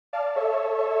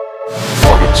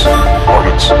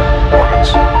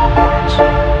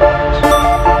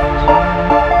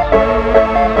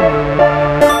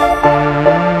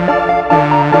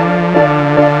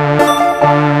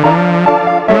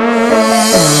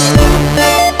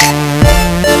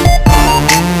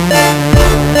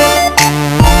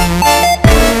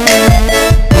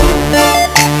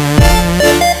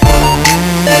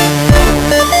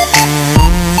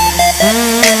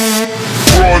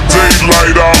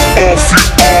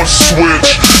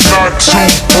Switch, not too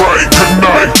bright, good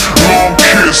night, long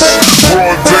kiss.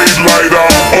 Broad daylight,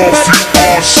 I'm off you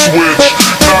on switch.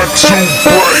 Not too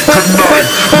bright, good night,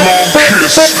 long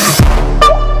kiss.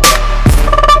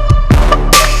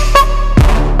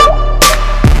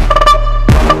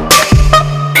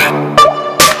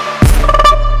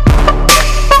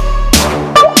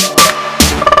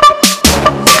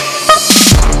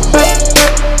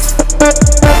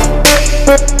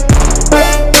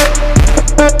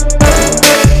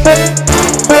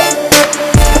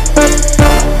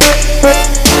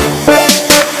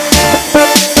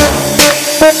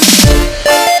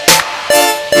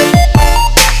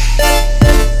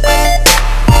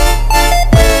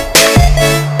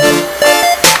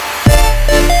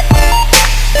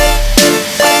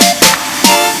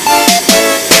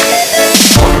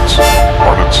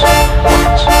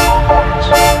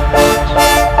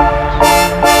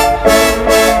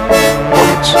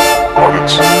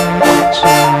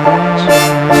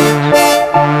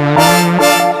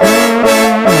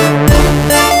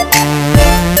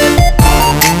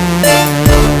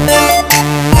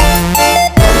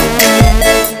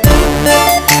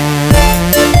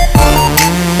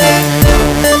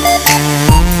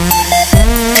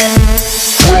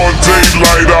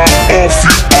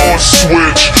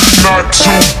 Switch, not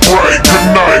too bright, good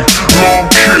night, long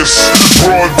kiss.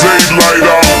 Broad daylight,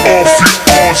 I'm off you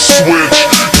on switch.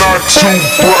 Not too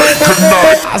bright, good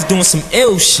night. I was doing some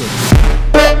ill shit.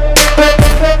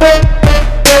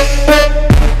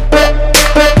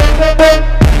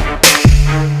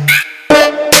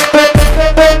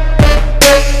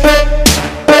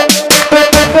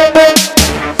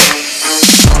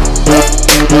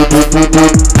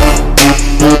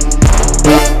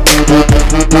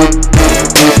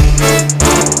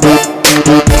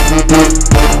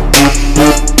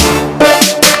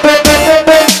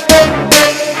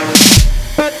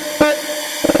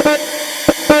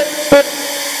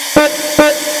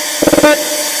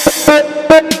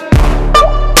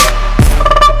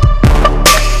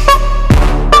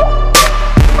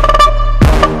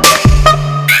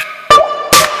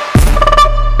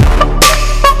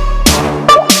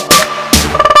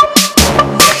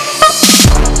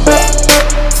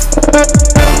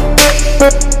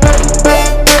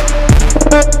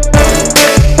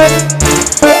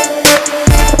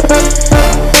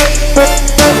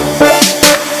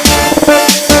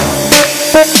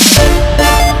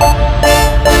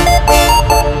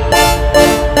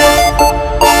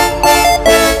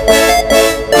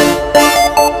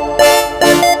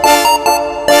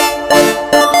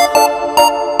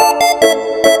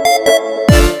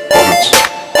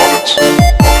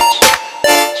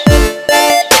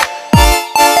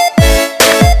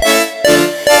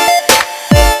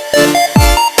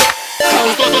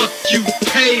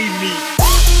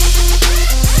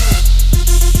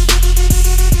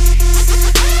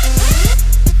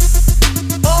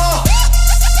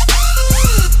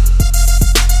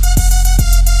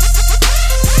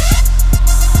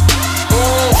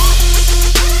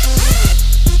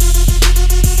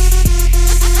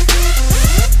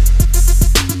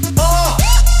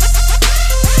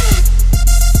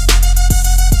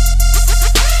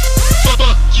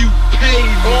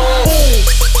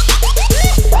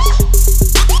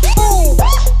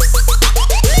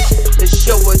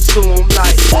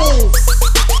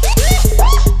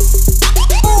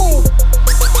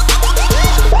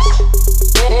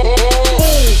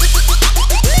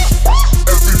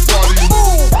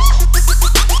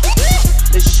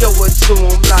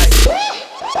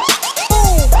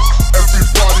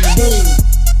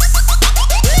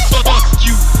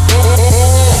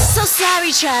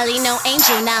 Trilly, no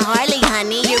angel, not Harley,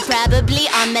 honey. You're probably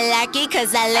on malarkey,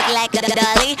 cause I look like a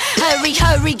dolly. Hurry,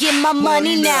 hurry, get my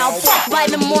money now. Fuck by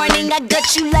the morning, I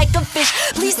gut you like a fish.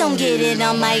 Please don't get it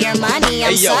on my money.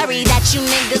 I'm sorry that you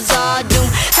niggas all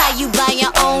doomed. Tie you by your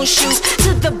own shoes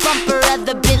to the bumper of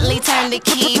the Bentley, turn the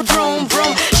key. Vroom,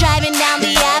 vroom, driving down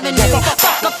the avenue.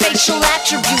 Fuck up facial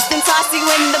attributes, then toss you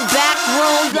in the back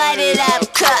room. Light it up,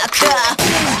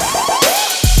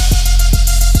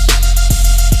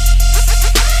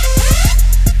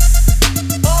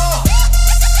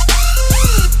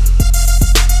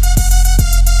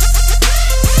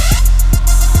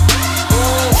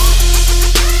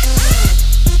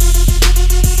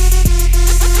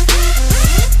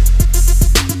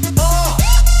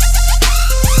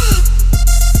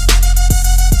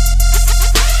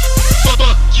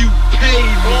 you pay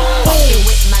me. Fucking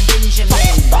with my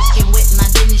Benjamin, fucking with my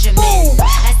Benjamin.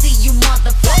 I see you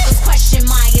motherfuckers question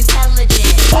my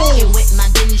intelligence. Fucking with my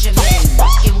Benjamin,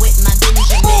 fucking with my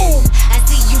Benjamin. I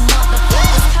see you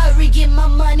motherfuckers, hurry get my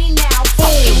money now.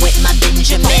 Fucking with my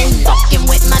Benjamin, fucking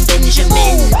with my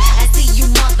Benjamin. I see you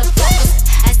motherfuckers,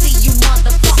 I see you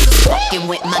motherfuckers. Fucking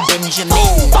with my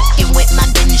Benjamin, fucking with my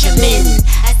Benjamin.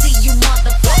 I see you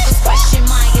motherfuckers question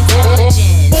my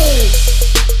intelligence.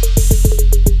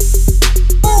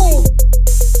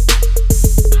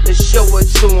 Let's show it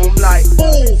to him like,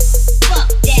 ooh, Fuck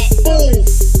that, ooh,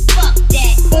 fuck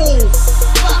that, ooh,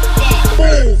 fuck that.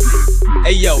 ooh.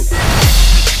 Hey yo.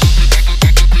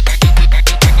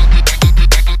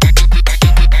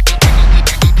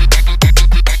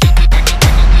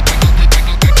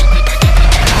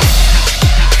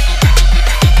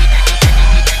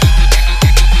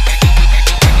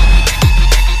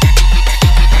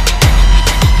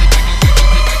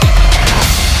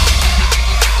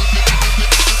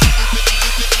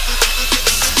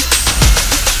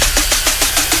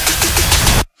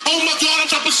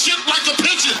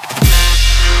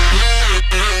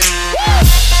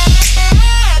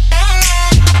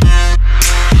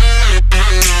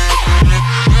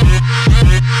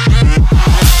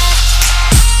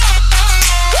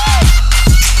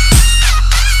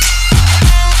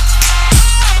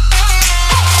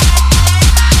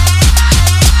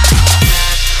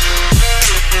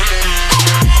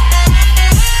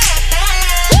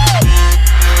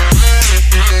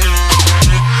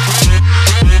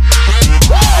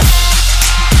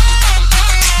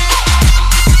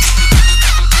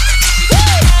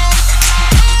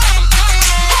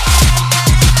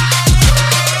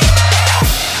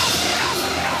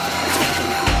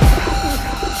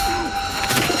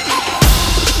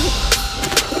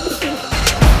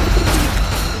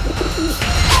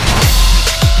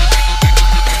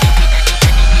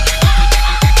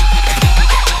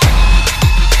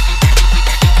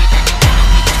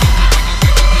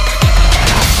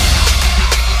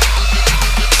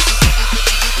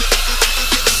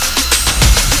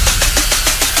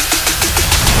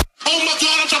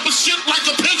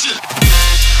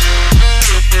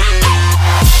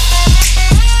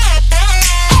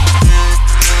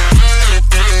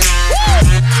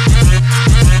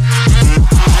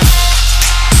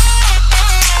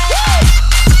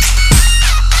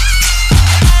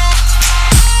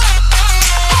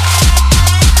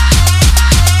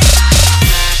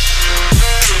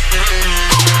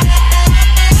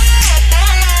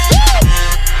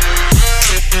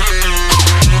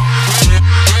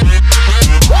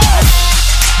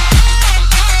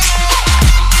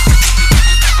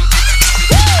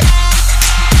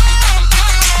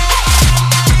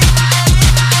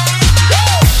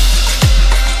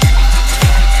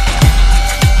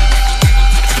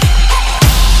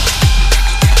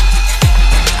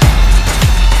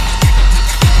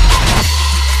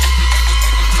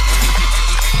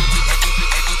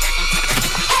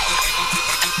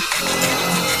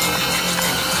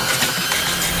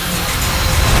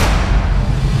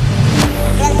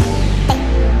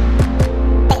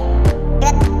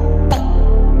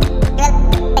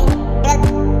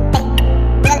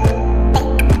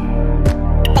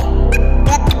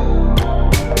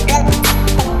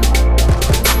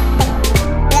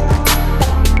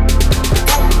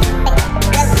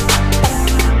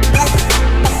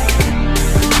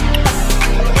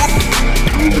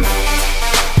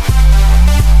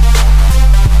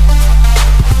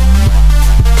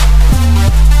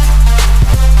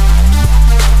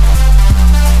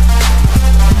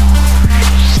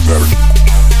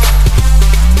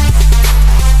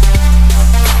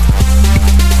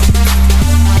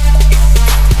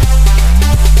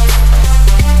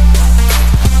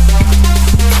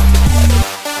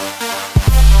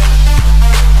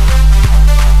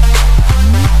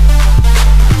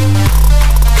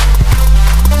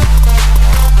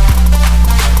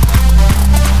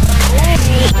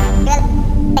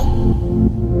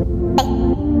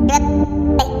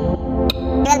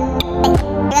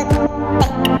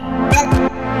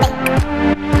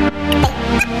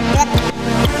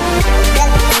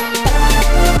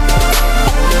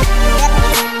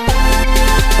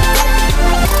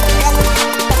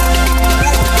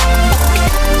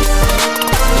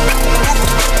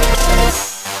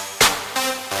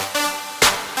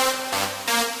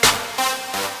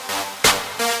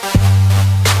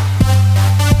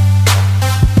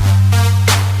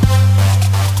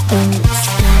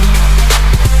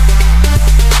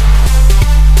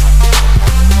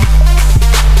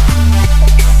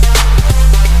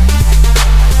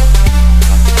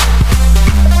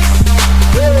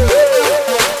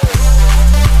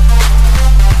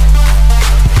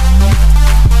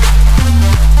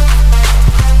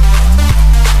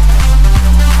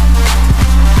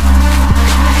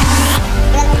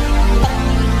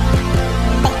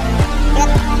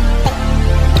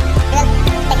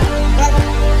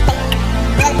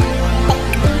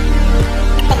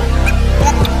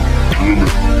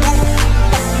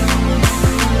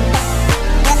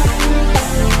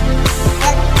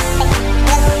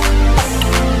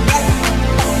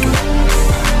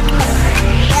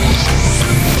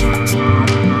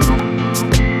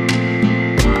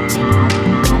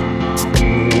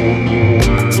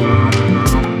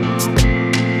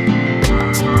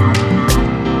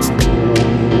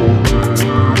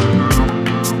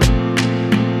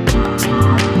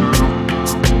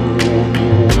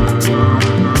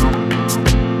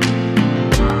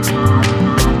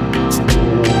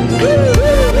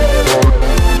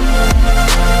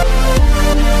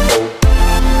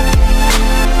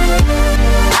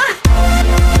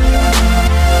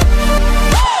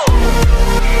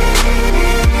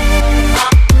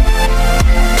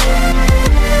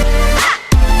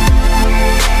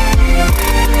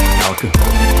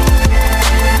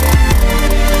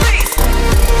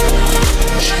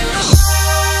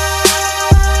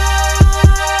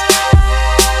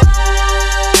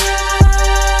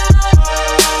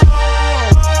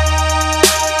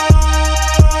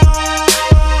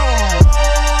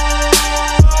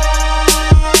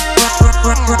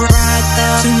 ride the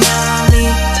tsunami,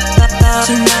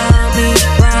 tsunami,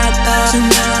 ride the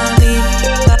tsunami,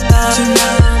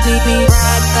 tsunami,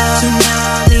 ride the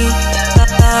tsunami,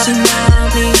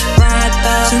 tsunami, ride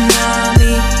the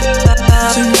tsunami,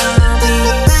 tsunami,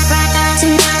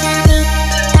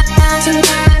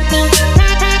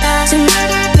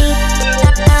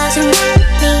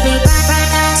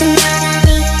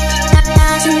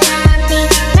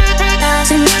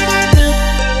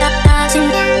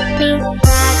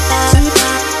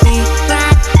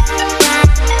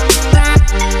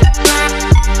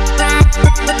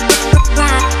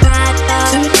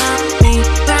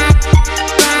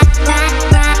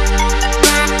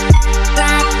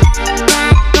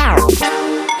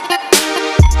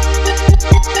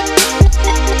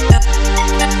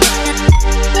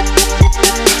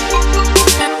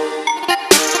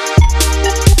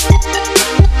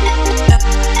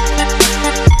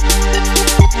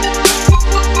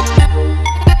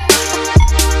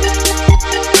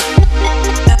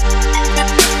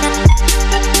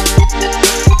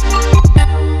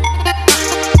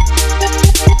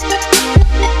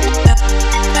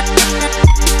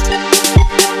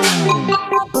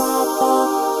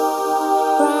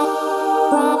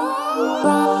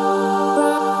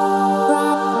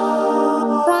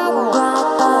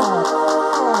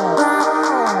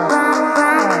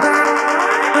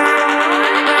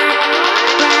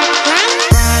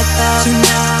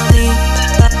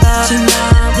 tsunami,